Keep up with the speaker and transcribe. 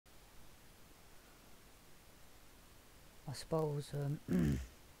I suppose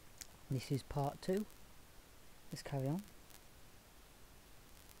this is part 2. Let's carry on.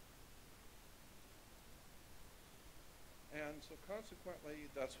 And so consequently,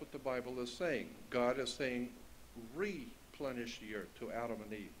 that's what the Bible is saying. God is saying, replenish the earth to Adam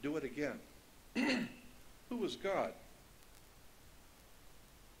and Eve. Do it again. Who is God?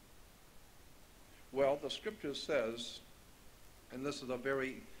 Well, the scripture says, and this is a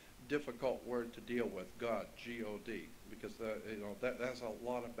very difficult word to deal with, God, G-O-D, because that has a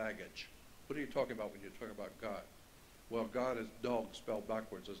lot of baggage. What are you talking about when you're talking about God? Well, God is dog spelled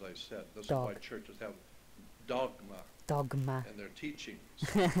backwards, as I said. This is why churches have dogma in their teachings.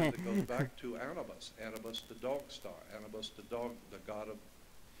 It goes back to Anubis, Anubis the dog star, Anubis the dog, the god of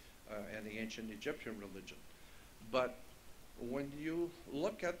and the ancient Egyptian religion. But when you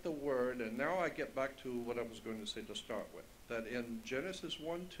look at the word, and now I get back to what I was going to say to start with, that in Genesis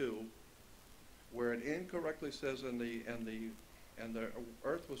 1:2, where it incorrectly says and the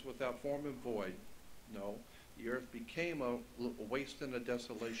earth was without form and void, no, the earth became a waste and a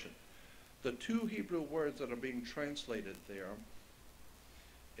desolation. The two Hebrew words that are being translated there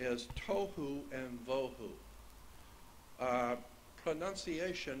is tohu and vohu.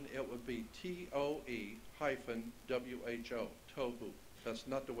 Pronunciation, it would be T-O-E hyphen W-H-O, tohu. That's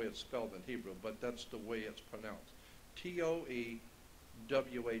not the way it's spelled in Hebrew, but that's the way it's pronounced. T-O-E-W-H-O,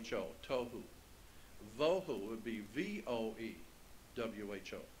 tohu. Vohu would be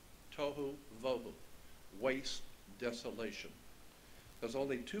V-O-E-W-H-O, tohu, vohu, waste, desolation. There's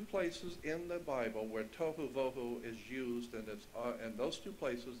only two places in the Bible where tohu vohu is used, and those two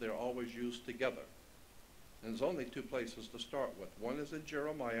places, they're always used together. And there's only two places to start with. One is in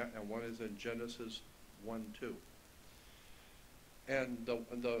Jeremiah, and one is in Genesis 1:2. And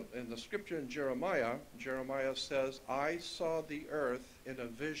in the scripture in Jeremiah, Jeremiah says, I saw the earth in a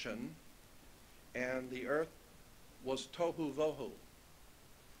vision, and the earth was tohu vohu.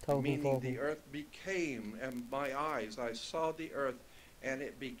 Meaning the earth became, and my eyes, I saw the earth, and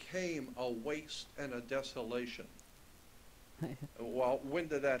it became a waste and a desolation. Well, when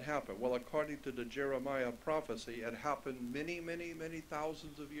did that happen? Well, according to the Jeremiah prophecy, it happened many, many, many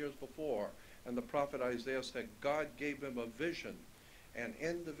thousands of years before. And the prophet Isaiah said God gave him a vision. And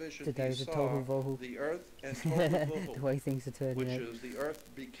in the vision he saw the earth and tohu vohu, the way things are turning which is the earth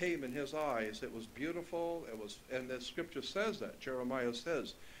became in his eyes. It was beautiful. It was, and the scripture says that. Jeremiah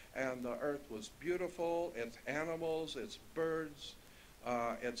says, and the earth was beautiful. Its animals, its birds,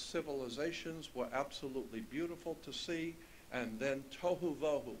 its civilizations were absolutely beautiful to see. And then tohu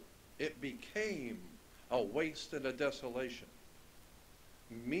vohu, it became a waste and a desolation.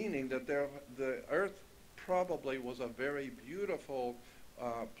 Meaning that the earth probably was a very beautiful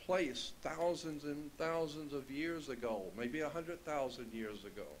place thousands and thousands of years ago, maybe 100,000 years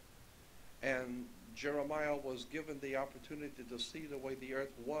ago. And Jeremiah was given the opportunity to see the way the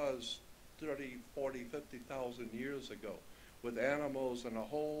earth was 30, 40, 50,000 years ago, with animals and a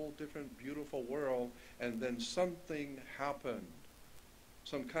whole different beautiful world, and then something happened,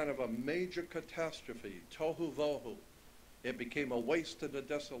 some kind of a major catastrophe, tohu vohu. It became a waste and a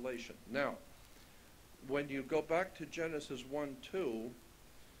desolation. Now, when you go back to Genesis 1:2,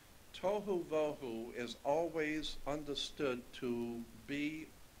 tohu vohu is always understood to be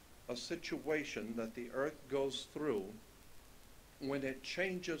a situation that the earth goes through when it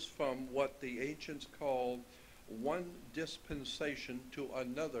changes from what the ancients called one dispensation to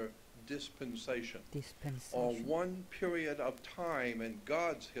another dispensation. Or one period of time in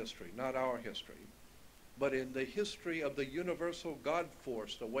God's history, not our history, but in the history of the universal God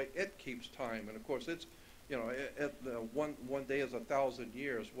force, the way it keeps time. And of course it's, one day is 1,000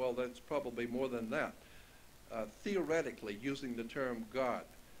 years. Well, that's probably more than that. Theoretically, using the term God,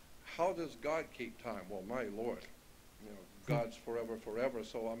 how does God keep time? Well, my Lord, God's forever, forever.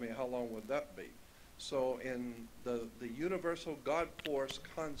 So I mean, how long would that be? So in the universal God force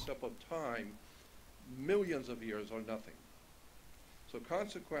concept of time, millions of years are nothing. So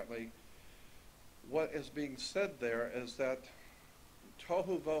consequently, what is being said there is that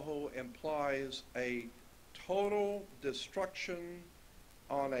tohu vohu implies a total destruction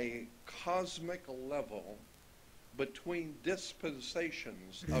on a cosmic level between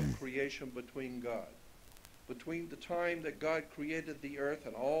dispensations of creation between God. Between the time that God created the earth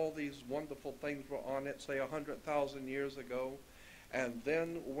and all these wonderful things were on it, say 100,000 years ago, and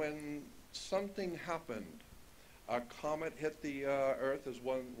then when something happened, a comet hit the earth is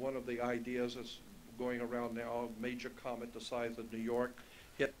one of the ideas that's going around now, a major comet the size of New York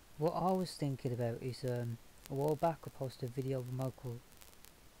hit. What I was thinking about is, a while back I posted a video of Michael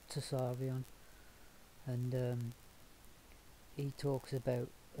Tsarion, and he talks about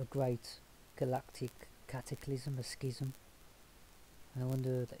a great galactic cataclysm, a schism. And I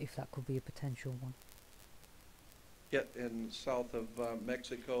wonder if that could be a potential one. Hit in south of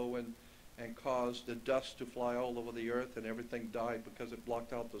Mexico and caused the dust to fly all over the earth and everything died because it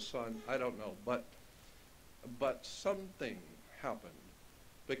blocked out the sun. I don't know, but something happened,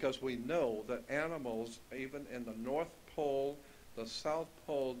 because we know that animals, even in the North Pole, the South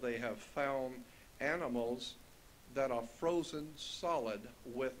Pole, they have found animals that are frozen solid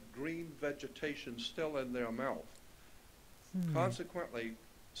with green vegetation still in their mouth. Consequently,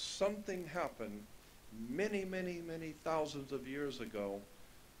 something happened many, many, many thousands of years ago,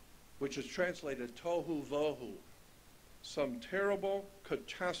 which is translated tohu vohu. Some terrible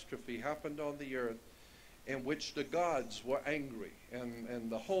catastrophe happened on the earth in which the gods were angry, and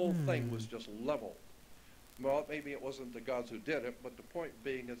the whole thing was just leveled. Well, maybe it wasn't the gods who did it, but the point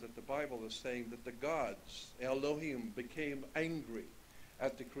being is that the Bible is saying that the gods, Elohim, became angry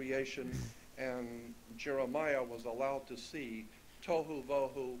at the creation, and Jeremiah was allowed to see tohu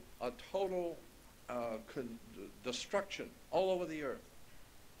vohu, a total destruction all over the earth,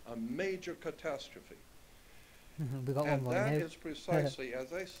 a major catastrophe. We got And one that right now. is precisely,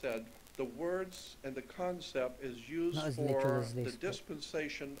 as I said, the words and the concept is used Not as literal for as this, the but-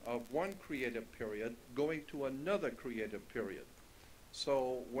 dispensation of one creative period going to another creative period.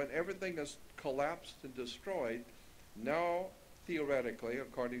 So when everything is collapsed and destroyed, now theoretically,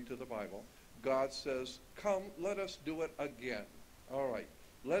 according to the Bible, God says, come, let us do it again. All right,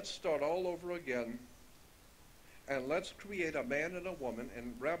 let's start all over again, and let's create a man and a woman.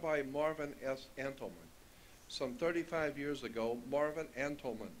 And Rabbi Marvin S. Antelman, some 35 years ago, Marvin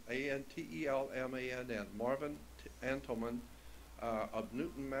Antelman, A-N-T-E-L-M-A-N-N, Marvin Antelman of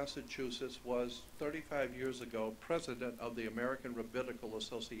Newton, Massachusetts, was 35 years ago president of the American Rabbinical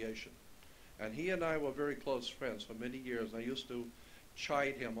Association. And he and I were very close friends for many years. I used to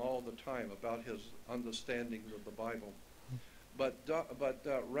chide him all the time about his understanding of the Bible. But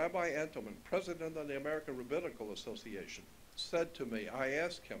Rabbi Antelman, president of the American Rabbinical Association, said to me, I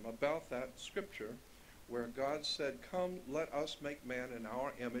asked him about that scripture where God said, come, let us make man in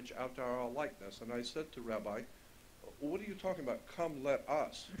our image after our likeness. And I said to Rabbi, what are you talking about? Come, let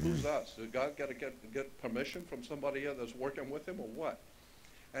us. Who's us? Did God got to get permission from somebody else that's working with him, or what?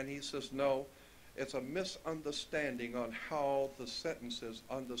 And he says, no, it's a misunderstanding on how the sentence is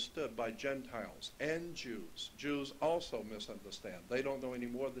understood by Gentiles and Jews. Jews also misunderstand. They don't know any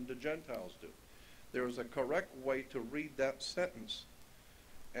more than the Gentiles do. There is a correct way to read that sentence.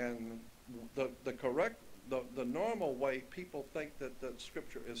 And the normal way people think that the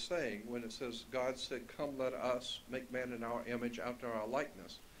scripture is saying when it says God said, come, let us make man in our image after our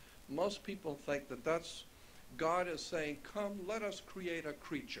likeness. Most people think that that's God is saying, come, let us create a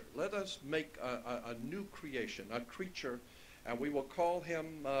creature. Let us make a new creation, a creature, and we will call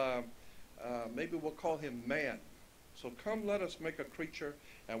him, maybe we'll call him man. So come, let us make a creature,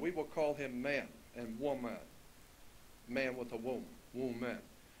 and we will call him man and woman. Man with a womb, woman.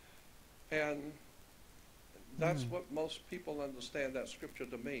 And that's what most people understand that scripture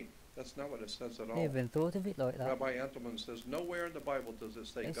to mean. That's not what it says at all. I never even thought of it like that. Rabbi Antelman says, nowhere in the Bible does it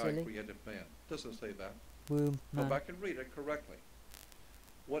say That's God silly. created man. It doesn't say that. Womb, Go man. back and read it correctly.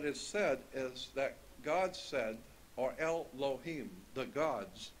 What is said is that God said, or Elohim, the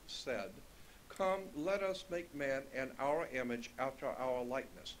gods said, come, let us make man in our image after our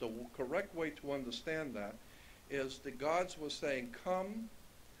likeness. The correct way to understand that is the gods were saying, come,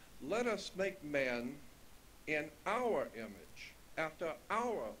 let us make man in our image, after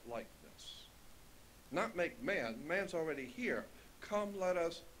our likeness. Not make man. Man's already here. Come, let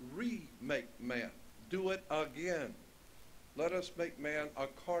us remake man. Do it again. Let us make man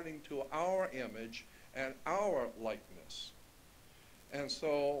according to our image and our likeness. And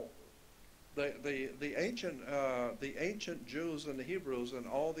so the ancient Jews and the Hebrews and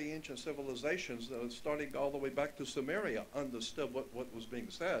all the ancient civilizations, starting all the way back to Sumeria, understood what was being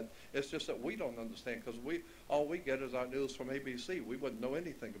said. It's just that we don't understand, because all we get is our news from ABC. We wouldn't know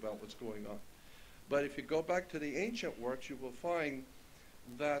anything about what's going on. But if you go back to the ancient works, you will find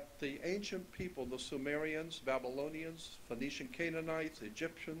that the ancient people, the Sumerians, Babylonians, Phoenician Canaanites,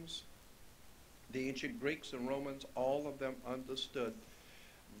 Egyptians, the ancient Greeks and Romans, all of them understood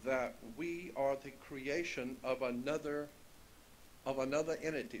that we are the creation of another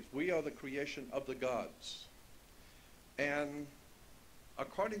entity. We are the creation of the gods. And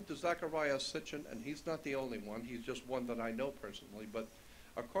according to Zechariah Sitchin, and he's not the only one, he's just one that I know personally, but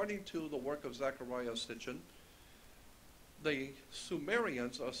according to the work of Zechariah Sitchin, the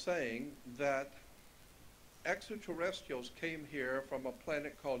Sumerians are saying that extraterrestrials came here from a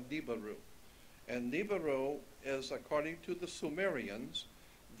planet called Nibiru. And Nibiru is, according to the Sumerians,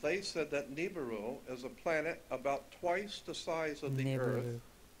 they said that Nibiru is a planet about twice the size of the Earth,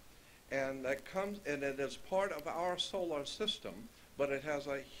 Nibiru. and it is part of our solar system, but it has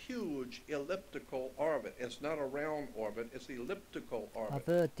a huge elliptical orbit. It's not a round orbit, it's elliptical orbit. I've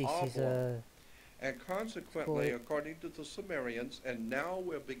heard this is oblong. And consequently, for- according to the Sumerians, and now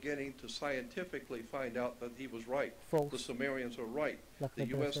we're beginning to scientifically find out that he was right. The false. Sumerians are right. Like The the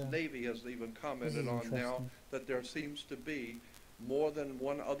U.S. bird, Navy has even this commented is on now interesting. that there seems to be more than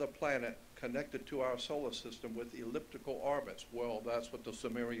one other planet connected to our solar system with elliptical orbits. Well, that's what the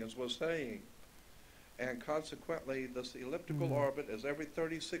Sumerians were saying. And consequently, this elliptical orbit is every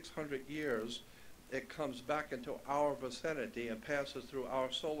 3,600 years, it comes back into our vicinity and passes through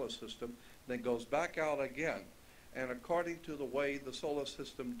our solar system, then goes back out again. And according to the way the solar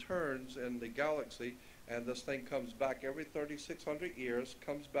system turns in the galaxy, and this thing comes back every 3,600 years,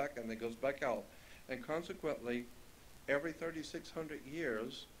 comes back and then goes back out. And consequently, every 3,600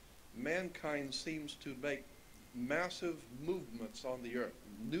 years, mankind seems to make massive movements on the earth.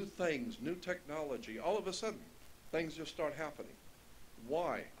 New things, new technology. All of a sudden, things just start happening.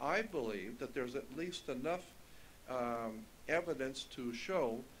 Why? I believe that there's at least enough evidence to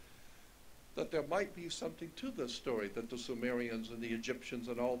show that there might be something to this story, that the Sumerians and the Egyptians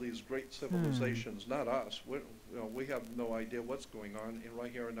and all these great civilizations, not us, we have no idea what's going on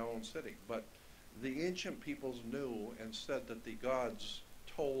right here in our own city, but the ancient peoples knew and said that the gods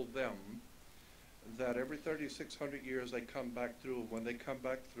told them that every 3,600 years they come back through. When they come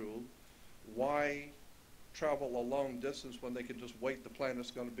back through, why travel a long distance when they can just wait? The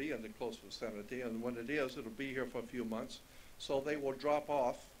planet's going to be in the close vicinity, and when it is, it'll be here for a few months. So they will drop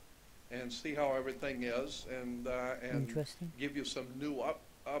off and see how everything is, and Interesting. give you some new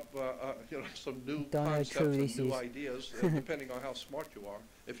some new Don't know how concepts true and this new is. ideas, depending on how smart you are.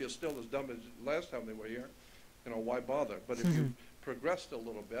 If you're still as dumb as last time they were here, why bother? But if you've progressed a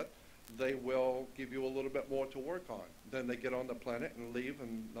little bit, they will give you a little bit more to work on. Then they get on the planet and leave,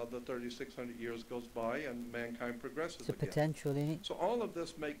 and another 3,600 years goes by, and mankind progresses It's a again. potential in it. So all of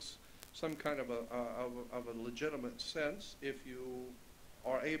this makes some kind of a legitimate sense if you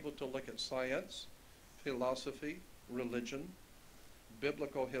are able to look at science, philosophy, religion,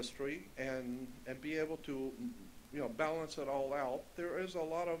 biblical history, and be able to balance it all out. There is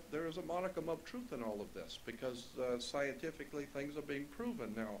a modicum of truth in all of this, because scientifically things are being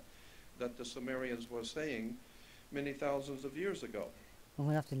proven now that the Sumerians were saying many thousands of years ago. I'm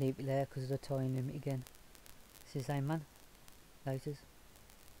going to have to leave it there because of the time limit again. This is Amen. Laters.